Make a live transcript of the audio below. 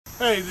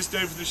Hey, this is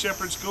Dave from the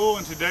Shepherd School,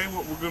 and today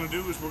what we're going to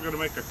do is we're going to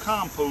make a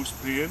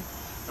compost bin,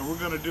 and we're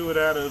going to do it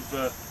out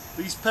of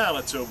these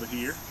pallets over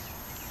here.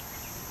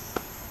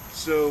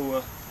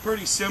 So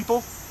pretty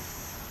simple.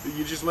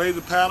 You just lay the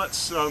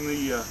pallets on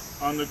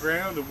the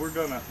ground, and we're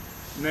going to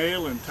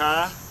nail and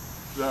tie.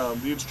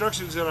 The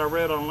instructions that I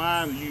read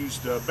online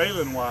used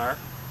baling wire,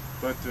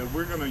 but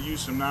we're going to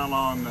use some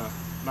nylon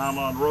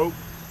rope.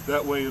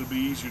 That way it'll be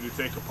easier to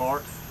take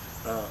apart.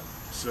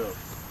 So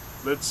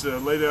let's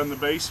lay down the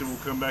base, and we'll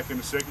come back in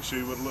a second and show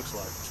you what it looks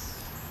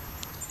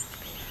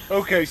like.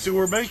 Okay, so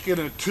we're making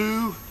a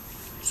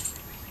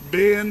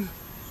 2-bin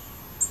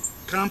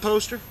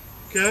composter.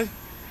 Okay.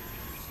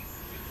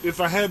 If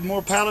I had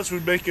more pallets,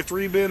 we'd make a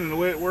 3-bin, and the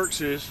way it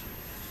works is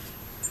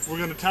we're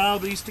going to tile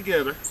these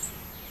together,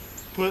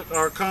 put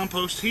our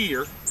compost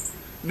here.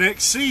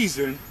 Next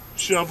season,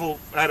 shovel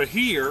out of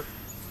here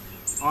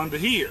onto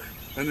here,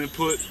 and then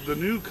put the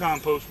new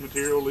compost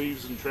material,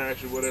 leaves and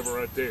trash and whatever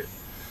right there.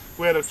 If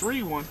we had a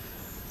 3-1,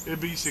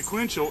 it'd be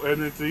sequential,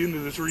 and at the end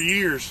of the 3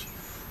 years,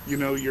 you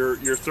know, your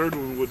third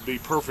one would be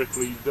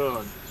perfectly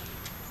done.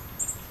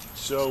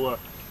 So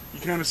you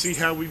kind of see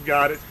how we've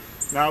got it.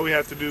 Now all we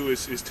have to do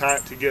is tie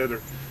it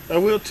together. I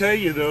will tell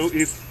you though,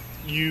 if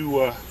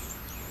you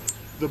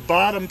the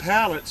bottom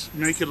pallets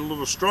make it a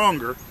little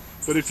stronger,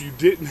 but if you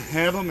didn't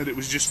have them and it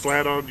was just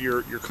flat on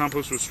your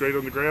compost was straight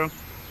on the ground,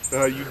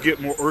 you get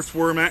more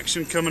earthworm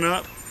action coming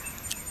up.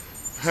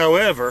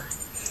 However,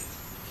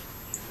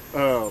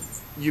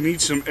 you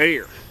need some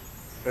air,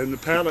 and the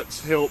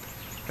pallets help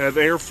have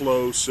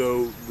airflow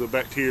so the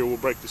bacteria will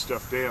break the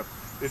stuff down.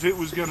 If it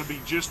was going to be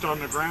just on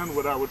the ground,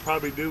 what I would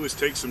probably do is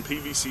take some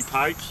PVC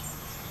pipes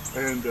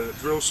and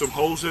drill some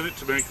holes in it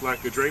to make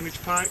like a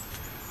drainage pipe,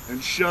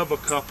 and shove a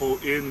couple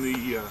in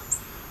the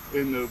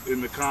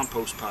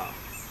compost pile.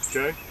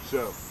 Okay,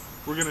 so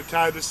we're going to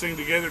tie this thing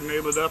together,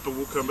 nail it up, and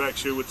we'll come back and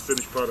show you what the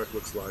finished product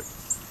looks like.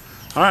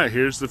 All right,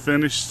 here's the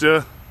finished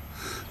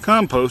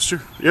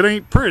composter. It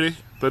ain't pretty,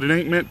 but it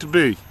ain't meant to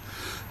be.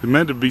 It's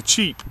meant to be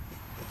cheap.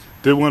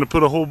 Didn't want to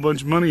put a whole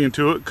bunch of money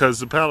into it because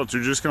the pallets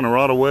are just going to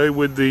rot away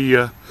with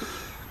the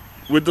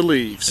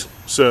leaves.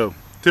 So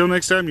till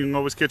next time, you can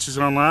always catch us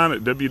online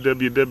at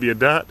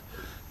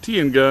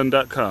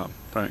www.tngun.com.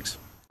 Thanks.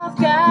 I've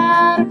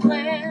got a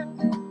plan.